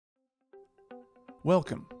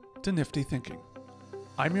Welcome to Nifty Thinking.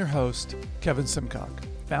 I'm your host, Kevin Simcock,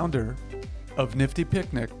 founder of Nifty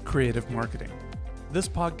Picnic Creative Marketing. This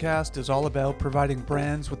podcast is all about providing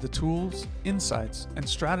brands with the tools, insights, and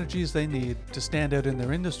strategies they need to stand out in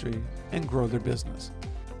their industry and grow their business.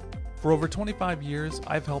 For over 25 years,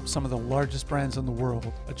 I've helped some of the largest brands in the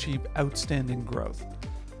world achieve outstanding growth,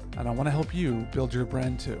 and I want to help you build your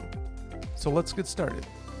brand too. So let's get started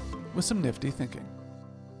with some nifty thinking.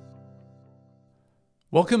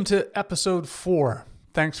 Welcome to episode 4.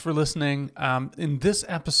 Thanks for listening. In this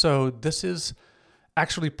episode, this is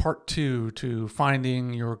actually part 2 to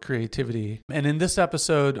finding your creativity. And in this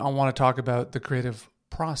episode, I want to talk about the creative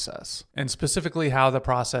process and specifically how the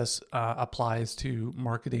process applies to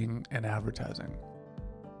marketing and advertising.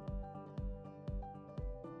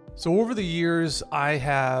 So over the years, I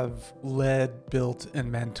have led, built,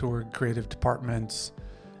 and mentored creative departments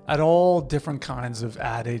at all different kinds of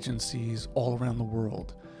ad agencies all around the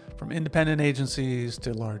world, from independent agencies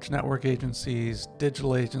to large network agencies,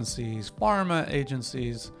 digital agencies, pharma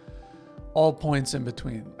agencies, all points in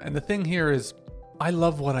between. And the thing here is, I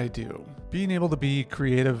love what I do. Being able to be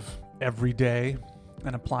creative every day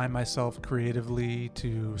and apply myself creatively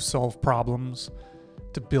to solve problems,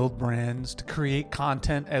 to build brands, to create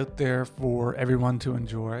content out there for everyone to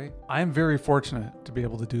enjoy. I am very fortunate to be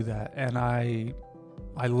able to do that, and I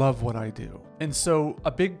love what I do. And so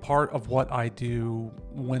a big part of what I do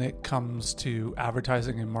when it comes to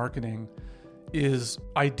advertising and marketing is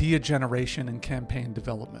idea generation and campaign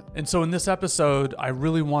development. And so in this episode, I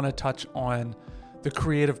really want to touch on the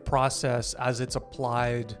creative process as it's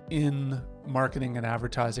applied in marketing and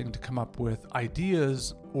advertising to come up with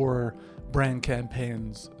ideas or brand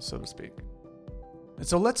campaigns, so to speak. And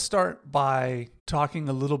so let's start by talking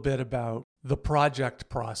a little bit about the project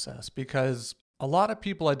process, because a lot of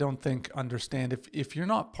people I don't think understand, if you're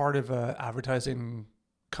not part of an advertising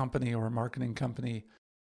company or a marketing company,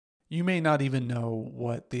 you may not even know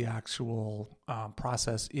what the actual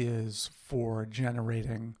process is for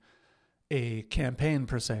generating a campaign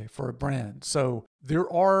per se for a brand. So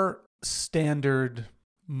there are standard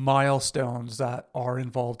milestones that are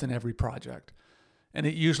involved in every project. And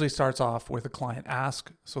it usually starts off with a client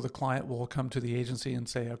ask. So the client will come to the agency and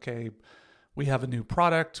say, okay, we have a new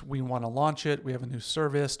product, we want to launch it, we have a new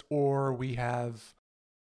service, or we have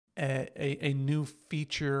a new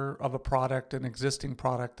feature of a product, an existing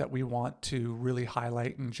product that we want to really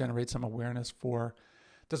highlight and generate some awareness for.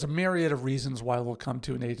 There's a myriad of reasons why we'll come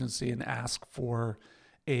to an agency and ask for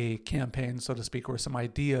a campaign, so to speak, or some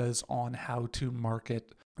ideas on how to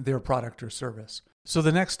market their product or service. So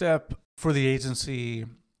the next step for the agency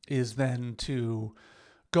is then to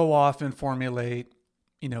go off and formulate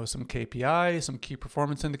some KPIs, some key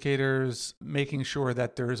performance indicators, making sure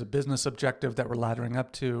that there is a business objective that we're laddering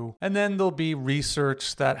up to. And then there'll be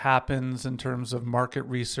research that happens in terms of market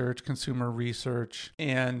research, consumer research,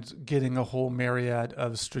 and getting a whole myriad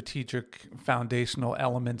of strategic foundational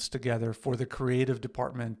elements together for the creative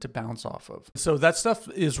department to bounce off of. So that stuff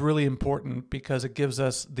is really important because it gives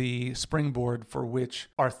us the springboard for which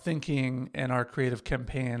our thinking and our creative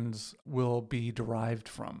campaigns will be derived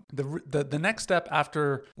from. The next step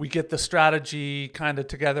after we get the strategy kind of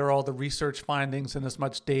together, all the research findings and as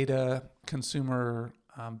much data, consumer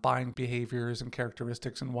buying behaviors and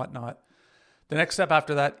characteristics and whatnot. The next step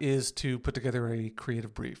after that is to put together a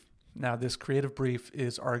creative brief. Now, this creative brief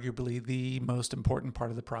is arguably the most important part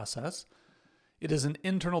of the process. It is an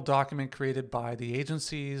internal document created by the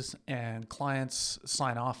agencies, and clients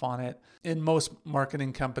sign off on it. In most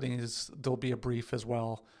marketing companies, there'll be a brief as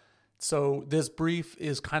well. So this brief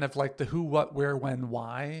is kind of like the who, what, where, when,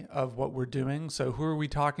 why of what we're doing. So who are we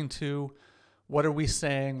talking to? What are we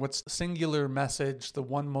saying? What's the singular message? The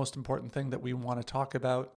one most important thing that we want to talk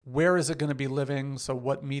about? Where is it going to be living? So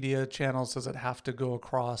what media channels does it have to go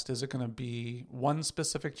across? Is it going to be one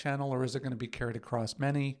specific channel or is it going to be carried across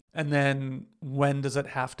many? And then when does it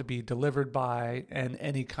have to be delivered by, and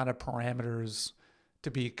any kind of parameters to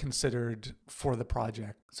be considered for the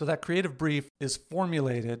project. So that creative brief is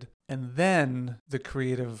formulated, and then the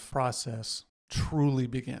creative process truly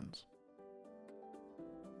begins.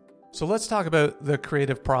 So let's talk about the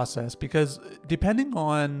creative process, because depending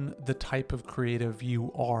on the type of creative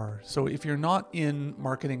you are, so if you're not in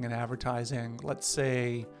marketing and advertising, let's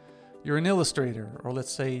say you're an illustrator, or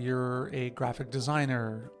let's say you're a graphic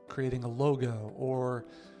designer creating a logo, or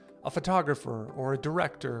a photographer or a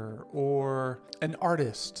director or an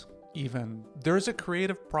artist even. There's a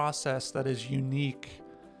creative process that is unique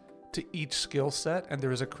to each skill set, and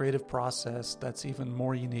there is a creative process that's even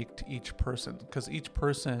more unique to each person, because each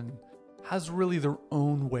person has really their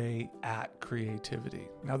own way at creativity.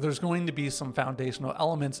 Now, there's going to be some foundational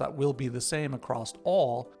elements that will be the same across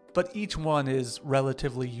all, but each one is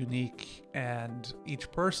relatively unique and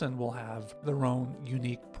each person will have their own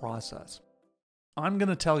unique process. I'm going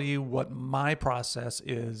to tell you what my process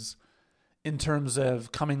is in terms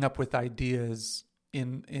of coming up with ideas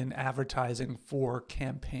in advertising for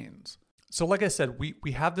campaigns. So like I said,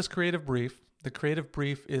 we have this creative brief. The creative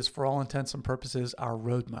brief is, for all intents and purposes, our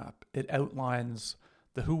roadmap. It outlines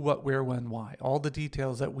the who, what, where, when, why, all the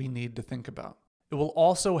details that we need to think about. It will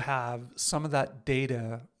also have some of that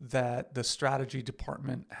data that the strategy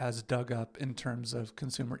department has dug up in terms of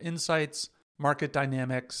consumer insights, market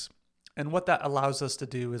dynamics, and what that allows us to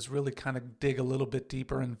do is really kind of dig a little bit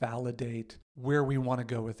deeper and validate where we want to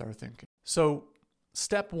go with our thinking. So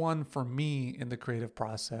step one for me in the creative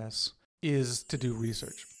process is to do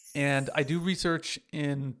research. And I do research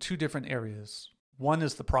in two different areas. One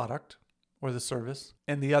is the product or the service,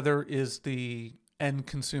 and the other is the end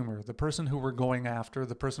consumer, the person who we're going after,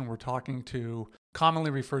 the person we're talking to,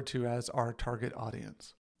 commonly referred to as our target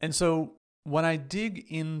audience. And so when I dig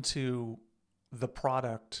into the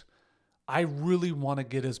product, I really want to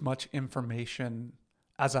get as much information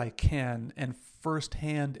as I can and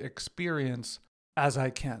firsthand experience as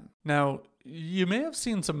I can. Now, you may have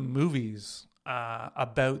seen some movies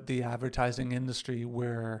about the advertising industry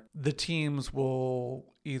where the teams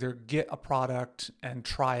will either get a product and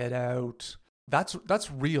try it out. That's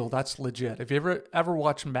real. That's legit. If you ever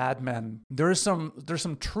watch Mad Men, there's some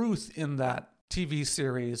truth in that TV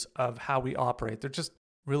series of how we operate. There just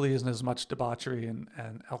really isn't as much debauchery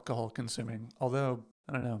and alcohol consuming. Although,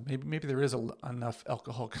 I don't know, maybe there is enough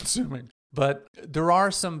alcohol consuming. But there are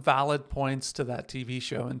some valid points to that TV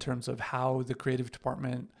show in terms of how the creative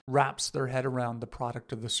department wraps their head around the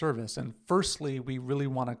product or the service. And firstly, we really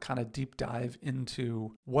want to kind of deep dive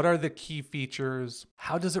into what are the key features?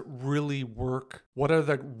 How does it really work? What are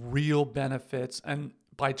the real benefits? And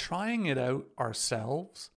by trying it out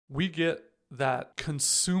ourselves, we get that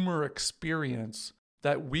consumer experience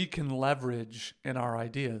that we can leverage in our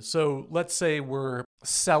ideas. So let's say we're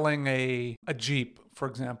selling a Jeep, for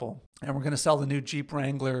example, and we're going to sell the new Jeep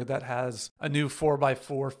Wrangler that has a new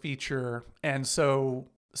 4x4 feature. And so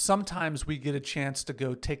sometimes we get a chance to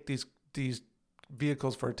go take these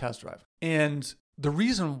vehicles for a test drive. And the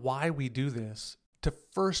reason why we do this, to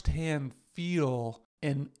firsthand feel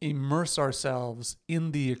and immerse ourselves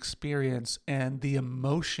in the experience and the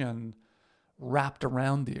emotion wrapped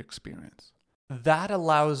around the experience. That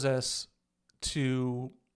allows us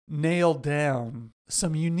to nail down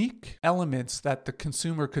some unique elements that the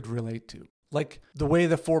consumer could relate to, like the way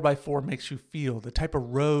the 4x4 makes you feel, the type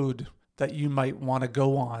of road that you might want to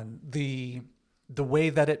go on, the way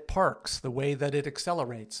that it parks, the way that it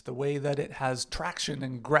accelerates, the way that it has traction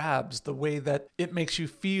and grabs, the way that it makes you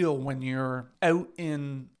feel when you're out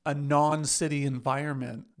in a non-city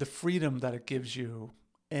environment, the freedom that it gives you,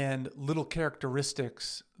 and little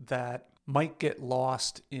characteristics that might get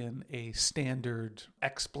lost in a standard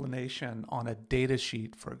explanation on a data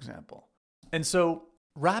sheet, for example. And so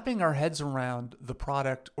wrapping our heads around the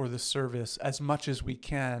product or the service as much as we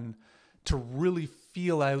can to really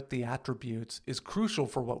feel out the attributes is crucial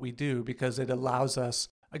for what we do, because it allows us,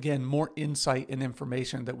 again, more insight and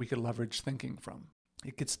information that we could leverage thinking from.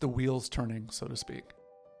 It gets the wheels turning, so to speak.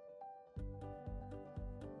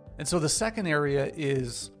 And so the second area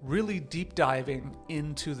is really deep diving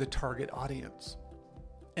into the target audience.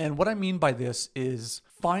 And what I mean by this is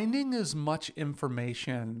finding as much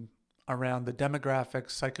information around the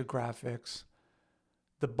demographics, psychographics,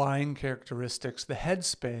 the buying characteristics, the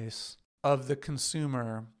headspace of the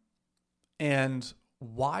consumer, and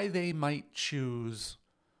why they might choose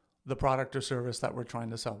the product or service that we're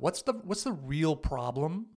trying to sell. What's the real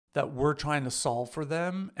problem that we're trying to solve for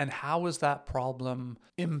them, and how does that problem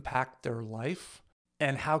impact their life?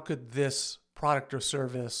 And how could this product or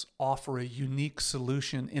service offer a unique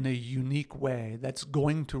solution in a unique way that's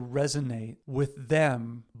going to resonate with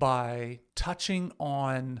them by touching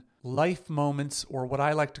on life moments, or what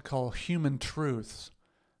I like to call human truths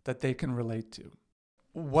that they can relate to?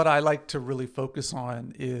 What I like to really focus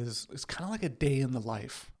on is kind of like a day in the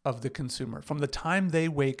life of the consumer, from the time they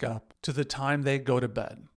wake up to the time they go to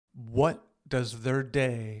bed. What does their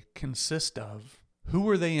day consist of? Who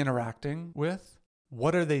are they interacting with?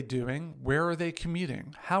 What are they doing? Where are they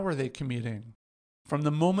commuting? How are they commuting? From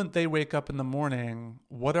the moment they wake up in the morning,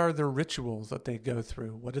 what are their rituals that they go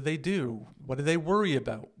through? What do they do? What do they worry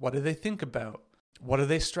about? What do they think about? What are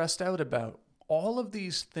they stressed out about? All of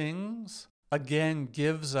these things, again,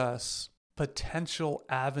 gives us potential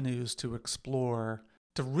avenues to explore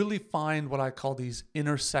to really find what I call these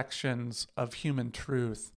intersections of human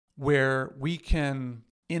truth, where we can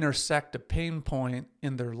intersect a pain point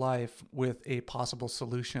in their life with a possible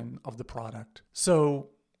solution of the product. So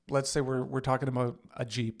let's say we're talking about a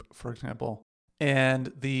Jeep, for example,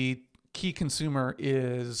 and the key consumer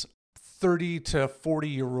is 30 to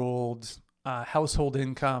 40-year-old household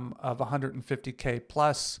income of 150K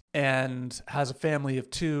plus and has a family of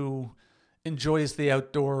two, enjoys the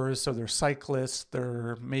outdoors. So they're cyclists,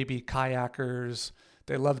 they're maybe kayakers,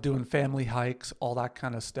 they love doing family hikes, all that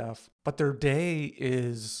kind of stuff. But their day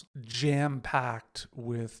is jam-packed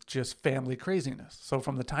with just family craziness. So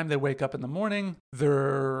from the time they wake up in the morning,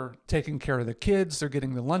 they're taking care of the kids, they're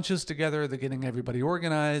getting the lunches together, they're getting everybody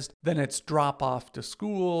organized. Then it's drop off to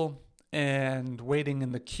school and waiting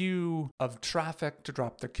in the queue of traffic to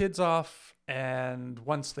drop their kids off. And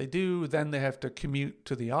once they do, then they have to commute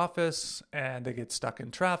to the office and they get stuck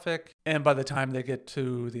in traffic. And by the time they get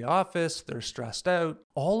to the office, they're stressed out.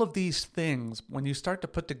 All of these things, when you start to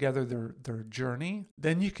put together their journey,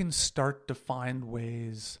 then you can start to find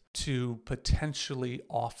ways to potentially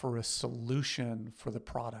offer a solution for the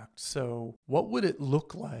product. So what would it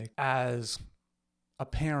look like as a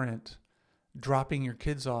parent dropping your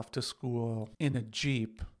kids off to school in a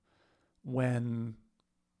Jeep when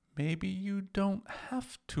maybe you don't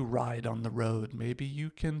have to ride on the road? Maybe you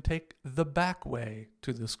can take the back way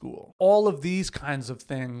to the school. All of these kinds of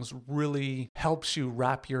things really helps you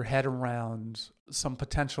wrap your head around some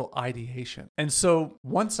potential ideation. And so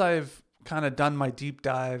once I've kind of done my deep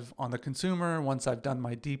dive on the consumer, once I've done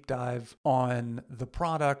my deep dive on the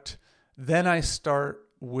product, then I start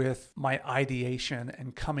with my ideation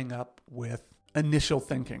and coming up with initial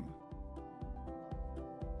thinking.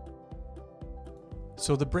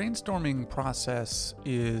 So the brainstorming process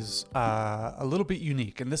is a little bit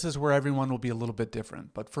unique, and this is where everyone will be a little bit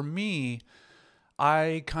different. But for me,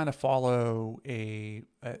 I kind of follow an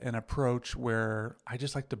approach where I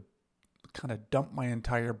just like to kind of dump my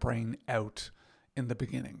entire brain out in the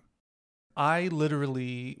beginning. I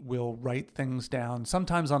literally will write things down,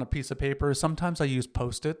 sometimes on a piece of paper, sometimes I use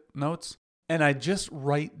Post-it notes, and I just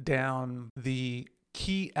write down the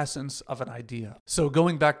key essence of an idea. So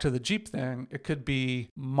going back to the Jeep thing, it could be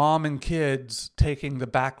mom and kids taking the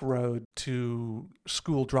back road to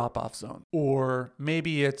school drop-off zone. Or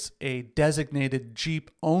maybe it's a designated Jeep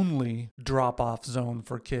only drop-off zone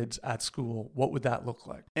for kids at school. What would that look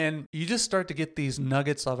like? And you just start to get these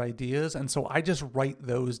nuggets of ideas. And so I just write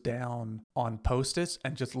those down on Post-its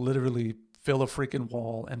and just literally fill a freaking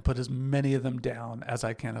wall and put as many of them down as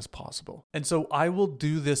I can as possible. And so I will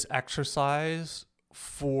do this exercise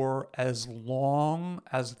for as long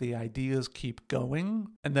as the ideas keep going.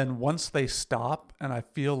 And then once they stop and I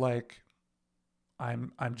feel like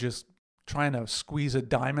I'm just trying to squeeze a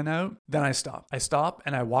diamond out, then I stop. I stop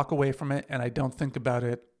and I walk away from it and I don't think about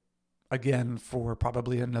it again for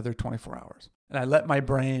probably another 24 hours. And I let my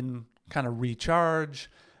brain kind of recharge.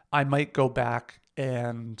 I might go back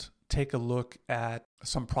and take a look at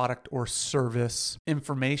some product or service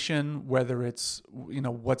information, whether it's,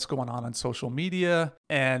 what's going on social media,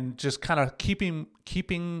 and just kind of keeping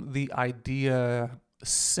the idea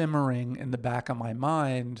simmering in the back of my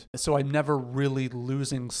mind, so I'm never really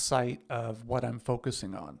losing sight of what I'm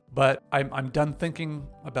focusing on. But I'm done thinking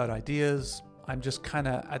about ideas. I'm just kind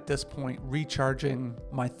of at this point recharging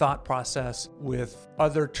my thought process with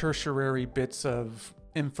other tertiary bits of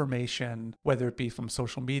information, whether it be from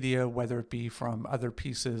social media, whether it be from other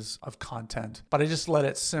pieces of content. But I just let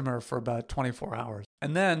it simmer for about 24 hours.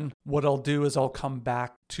 And then what I'll do is I'll come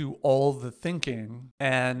back to all the thinking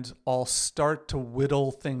and I'll start to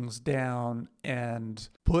whittle things down and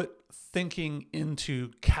put thinking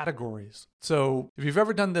into categories. So if you've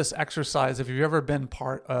ever done this exercise, if you've ever been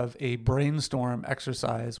part of a brainstorm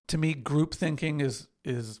exercise, to me, group thinking is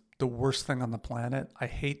the worst thing on the planet. I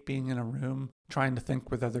hate being in a room trying to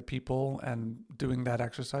think with other people and doing that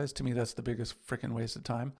exercise. To me, that's the biggest freaking waste of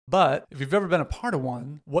time. But if you've ever been a part of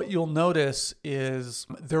one, what you'll notice is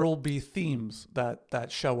there will be themes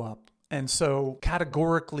that show up. And so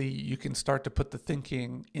categorically, you can start to put the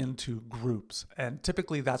thinking into groups. And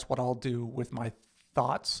typically that's what I'll do with my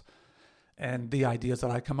thoughts and the ideas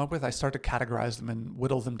that I come up with. I start to categorize them and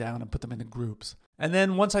whittle them down and put them into groups. And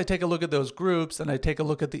then once I take a look at those groups and I take a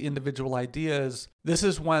look at the individual ideas, this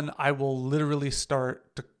is when I will literally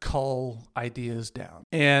start to cull ideas down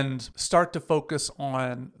and start to focus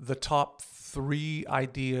on the top 3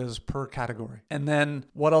 ideas per category. And then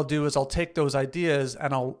what I'll do is I'll take those ideas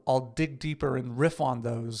and I'll dig deeper and riff on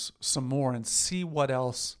those some more and see what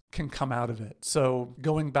else can come out of it. So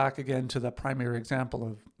going back again to the primary example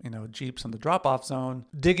of, Jeeps and the drop-off zone,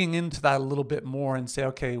 digging into that a little bit more and say,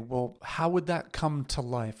 okay, well, how would that come to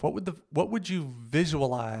life? What would you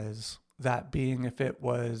visualize that being if it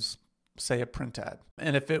was, say, a print ad?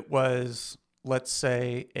 And if it was, let's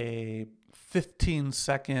say, a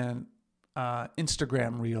 15-second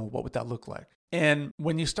Instagram reel, what would that look like? And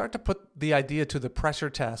when you start to put the idea to the pressure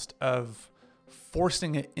test of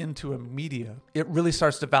forcing it into a media, it really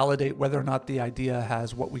starts to validate whether or not the idea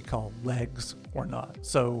has what we call legs or not.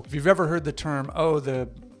 So if you've ever heard the term,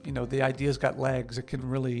 the idea's got legs, it can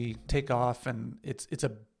really take off and it's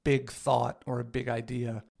a big thought or a big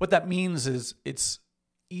idea. What that means is it's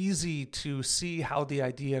easy to see how the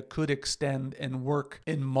idea could extend and work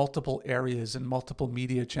in multiple areas and multiple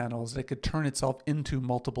media channels. It could turn itself into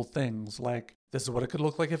multiple things. Like, this is what it could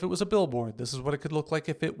look like if it was a billboard. This is what it could look like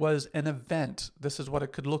if it was an event. This is what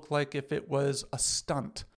it could look like if it was a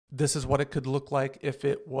stunt. This is what it could look like if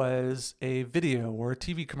it was a video or a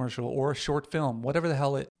TV commercial or a short film, whatever the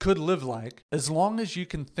hell it could live like. As long as you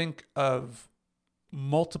can think of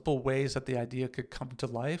multiple ways that the idea could come to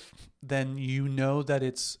life, then you know that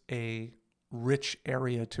it's a rich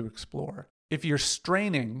area to explore. If you're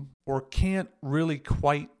straining or can't really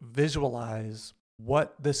quite visualize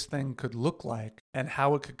what this thing could look like and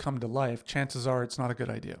how it could come to life, chances are it's not a good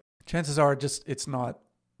idea. Chances are it's not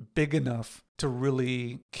big enough to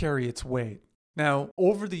really carry its weight. Now,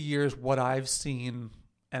 over the years, what I've seen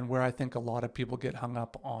and where I think a lot of people get hung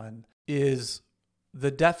up on is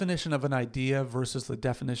the definition of an idea versus the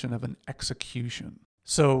definition of an execution.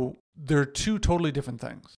 So they're two totally different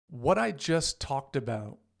things. What I just talked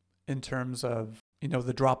about in terms of,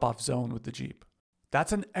 the drop-off zone with the Jeep,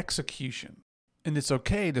 that's an execution. And it's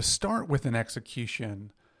okay to start with an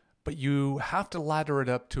execution, but you have to ladder it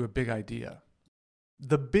up to a big idea.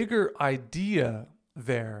 The bigger idea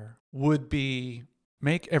there would be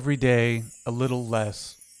make every day a little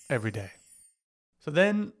less every day. So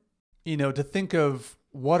then, to think of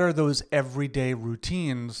what are those everyday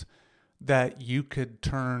routines that you could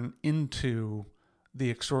turn into the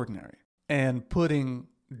extraordinary, and putting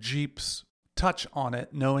Jeep's touch on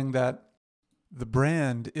it, knowing that the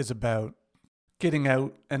brand is about getting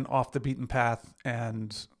out and off the beaten path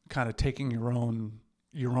and kind of taking your own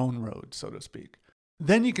road, so to speak.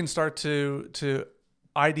 Then you can start to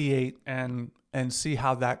ideate and see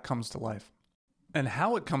how that comes to life. And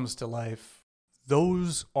how it comes to life,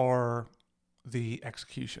 those are the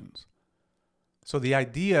executions. So the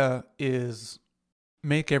idea is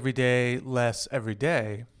make every day less every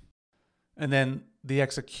day. And then the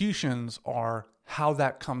executions are how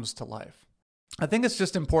that comes to life. I think it's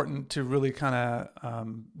just important to really kind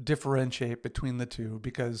of differentiate between the two,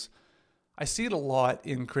 because I see it a lot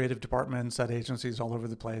in creative departments at agencies all over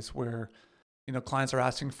the place where, clients are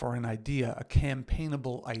asking for an idea, a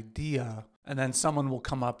campaignable idea, and then someone will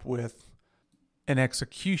come up with an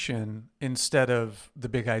execution instead of the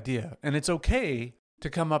big idea. And it's okay to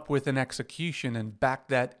come up with an execution and back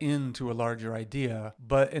that into a larger idea,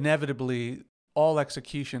 but inevitably all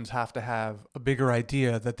executions have to have a bigger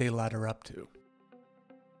idea that they ladder up to.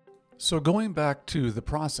 So going back to the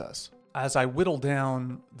process, as I whittle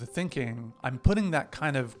down the thinking, I'm putting that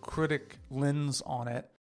kind of critic lens on it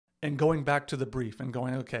and going back to the brief and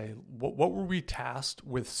going, okay, what were we tasked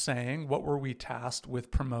with saying? What were we tasked with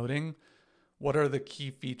promoting? What are the key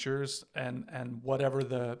features and whatever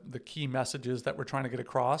the key messages that we're trying to get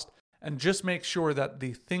across? And just make sure that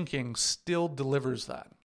the thinking still delivers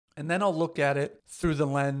that. And then I'll look at it through the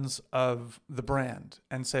lens of the brand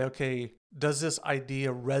and say, okay, does this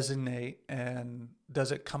idea resonate and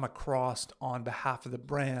does it come across on behalf of the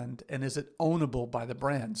brand, and is it ownable by the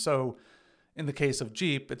brand? So in the case of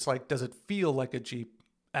Jeep, it's like, does it feel like a Jeep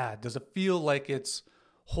ad? Does it feel like it's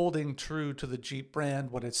holding true to the Jeep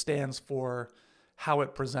brand, what it stands for, how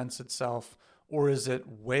it presents itself, or is it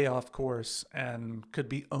way off course and could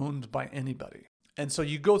be owned by anybody? And so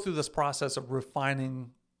you go through this process of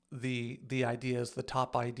refining the ideas, the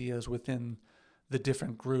top ideas within the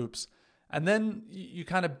different groups. And then you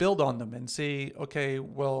kind of build on them and see, okay,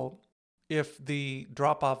 well, if the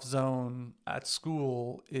drop-off zone at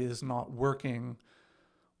school is not working,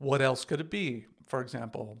 what else could it be? For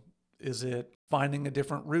example, is it finding a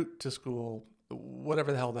different route to school?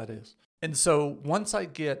 Whatever the hell that is. And so once I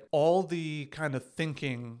get all the kind of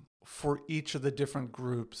thinking for each of the different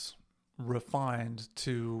groups refined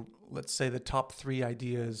to, let's say, the top 3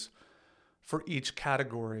 ideas for each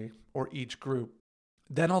category or each group,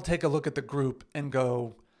 then I'll take a look at the group and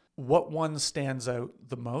go, what one stands out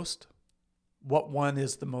the most? What one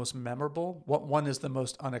is the most memorable? What one is the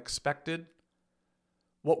most unexpected?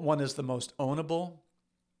 What one is the most ownable?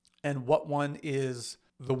 and what one is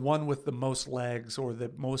the one with the most legs or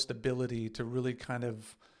the most ability to really kind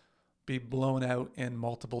of be blown out in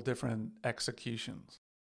multiple different executions.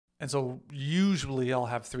 And so usually I'll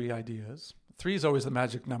have 3 ideas. 3 is always the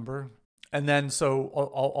magic number. And then so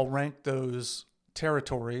I'll rank those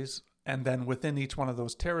territories, and then within each one of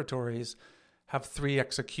those territories have 3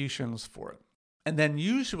 executions for it. And then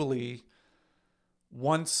usually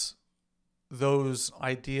once those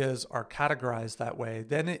ideas are categorized that way,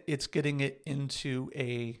 then it's getting it into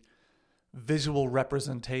a visual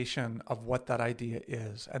representation of what that idea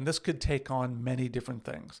is. And this could take on many different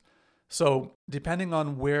things. So depending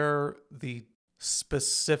on where the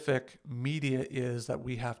specific media is that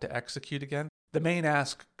we have to execute again, the main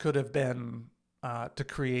ask could have been to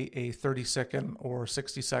create a 30-second or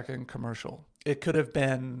 60-second commercial. It could have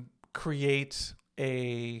been create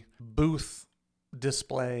a booth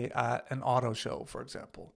display at an auto show, for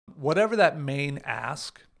example. Whatever that main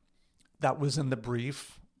ask that was in the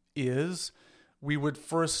brief is, we would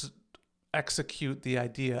first execute the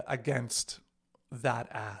idea against that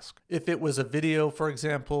ask. If it was a video, for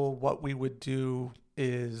example, what we would do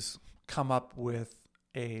is come up with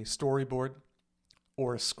a storyboard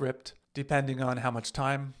or a script, depending on how much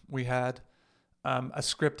time we had, a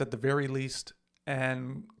script at the very least,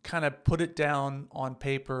 and kind of put it down on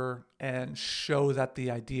paper and show that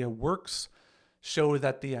the idea works, show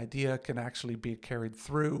that the idea can actually be carried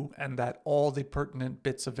through, and that all the pertinent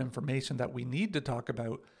bits of information that we need to talk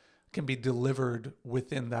about can be delivered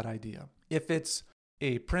within that idea. If it's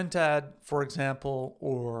a print ad, for example,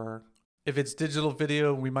 or if it's digital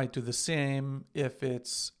video, we might do the same. If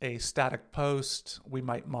it's a static post, we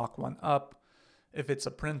might mock one up. If it's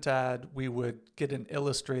a print ad, we would get an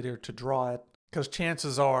illustrator to draw it, because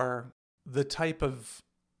chances are the type of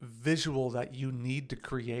visual that you need to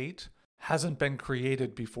create hasn't been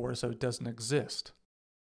created before, so it doesn't exist.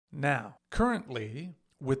 Now, currently,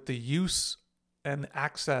 with the use and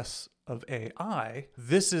access of AI,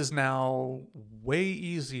 this is now way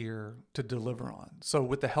easier to deliver on. So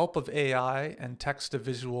with the help of AI and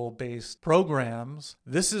text-to-visual based programs,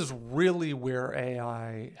 this is really where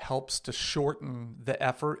AI helps to shorten the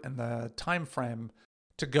effort and the time frame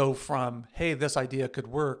to go from, hey, this idea could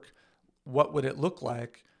work, what would it look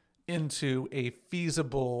like, into a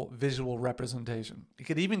feasible visual representation. You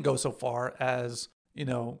could even go so far as,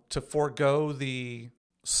 to forego the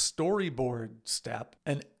storyboard step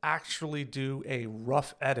and actually do a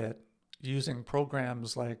rough edit using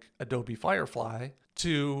programs like Adobe Firefly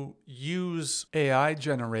to use AI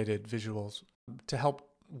generated visuals to help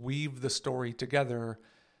weave the story together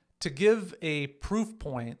to give a proof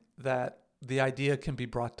point that the idea can be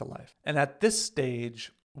brought to life. And at this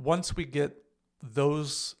stage, once we get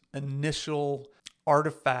those initial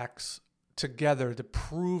artifacts together to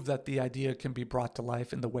prove that the idea can be brought to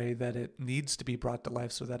life in the way that it needs to be brought to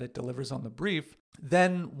life so that it delivers on the brief,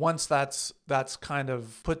 then once that's kind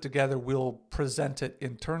of put together, we'll present it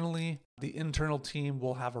internally. The internal team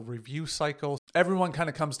will have a review cycle. Everyone kind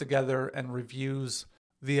of comes together and reviews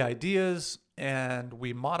the ideas, and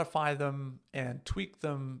we modify them and tweak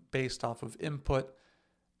them based off of input.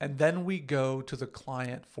 And then we go to the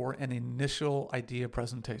client for an initial idea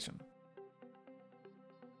presentation.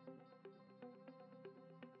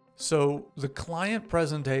 So the client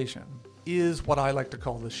presentation is what I like to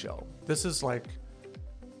call the show. This is like,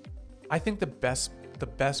 I think the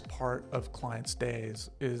best part of clients'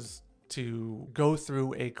 days is to go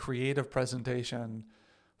through a creative presentation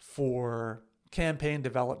for campaign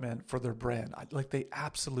development for their brand. Like, they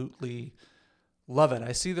absolutely love it.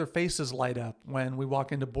 I see their faces light up when we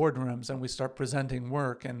walk into boardrooms and we start presenting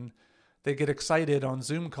work, and they get excited on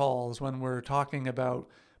Zoom calls when we're talking about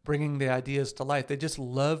bringing the ideas to life. They just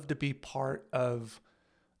love to be part of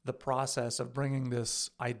the process of bringing this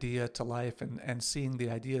idea to life and seeing the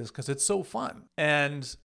ideas, because it's so fun.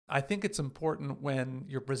 And I think it's important when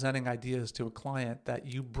you're presenting ideas to a client that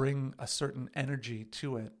you bring a certain energy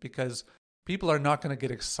to it, because people are not going to get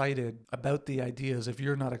excited about the ideas if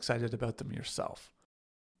you're not excited about them yourself.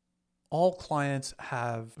 All clients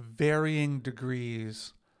have varying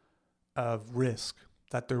degrees of risk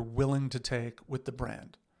that they're willing to take with the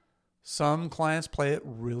brand. Some clients play it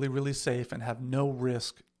really, really safe and have no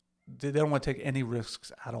risk. They don't want to take any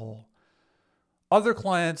risks at all. Other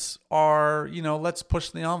clients are, let's push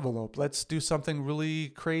the envelope. Let's do something really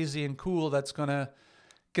crazy and cool that's going to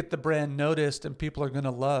get the brand noticed and people are going to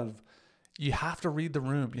love. You have to read the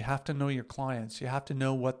room. You have to know your clients. You have to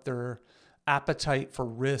know what their appetite for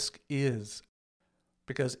risk is,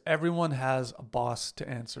 because everyone has a boss to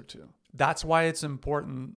answer to. That's why it's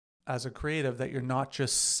important as a creative that you're not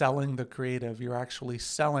just selling the creative, you're actually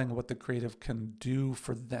selling what the creative can do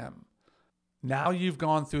for them. Now you've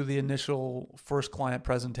gone through the initial first client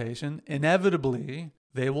presentation. Inevitably,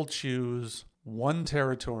 they will choose one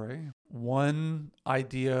territory, one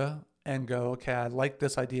idea, and go, okay, I like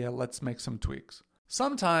this idea. Let's make some tweaks.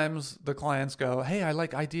 Sometimes the clients go, hey, I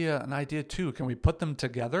like idea and idea two. Can we put them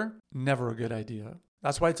together? Never a good idea.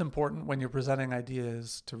 That's why it's important when you're presenting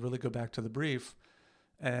ideas to really go back to the brief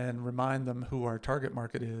and remind them who our target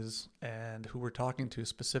market is and who we're talking to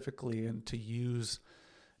specifically, and to use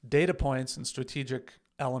data points and strategic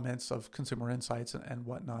elements of consumer insights and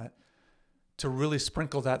whatnot to really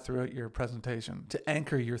sprinkle that throughout your presentation, to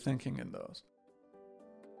anchor your thinking in those.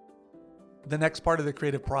 The next part of the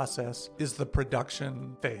creative process is the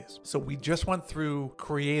production phase. So we just went through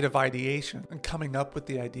creative ideation and coming up with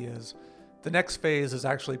the ideas. The next phase is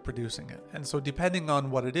actually producing it. And so depending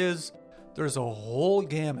on what it is, there's a whole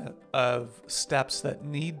gamut of steps that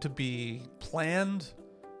need to be planned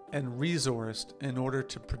and resourced in order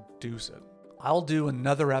to produce it. I'll do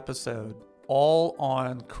another episode all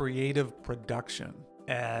on creative production,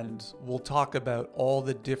 and we'll talk about all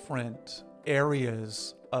the different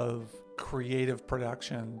areas of creative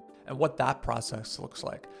production and what that process looks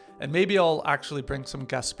like. And maybe I'll actually bring some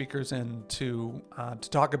guest speakers in to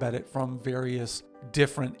talk about it from various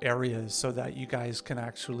different areas so that you guys can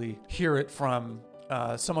actually hear it from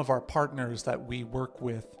some of our partners that we work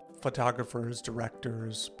with, photographers,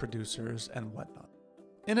 directors, producers, and whatnot.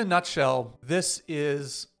 In a nutshell, this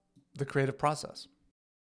is the creative process.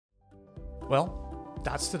 Well,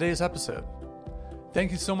 that's today's episode.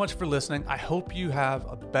 Thank you so much for listening. I hope you have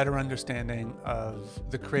a better understanding of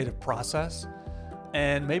the creative process,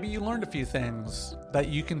 and maybe you learned a few things that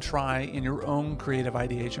you can try in your own creative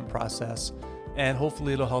ideation process, and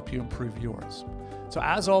hopefully it'll help you improve yours. So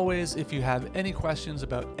as always, if you have any questions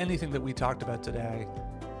about anything that we talked about today,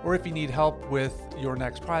 or if you need help with your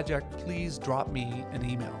next project, please drop me an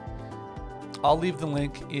email. I'll leave the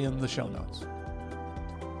link in the show notes.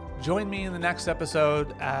 Join me in the next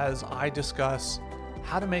episode as I discuss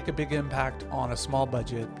how to make a big impact on a small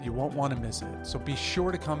budget. You won't want to miss it. So be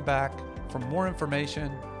sure to come back for more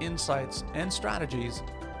information, insights, and strategies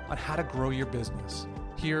on how to grow your business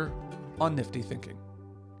here on Nifty Thinking.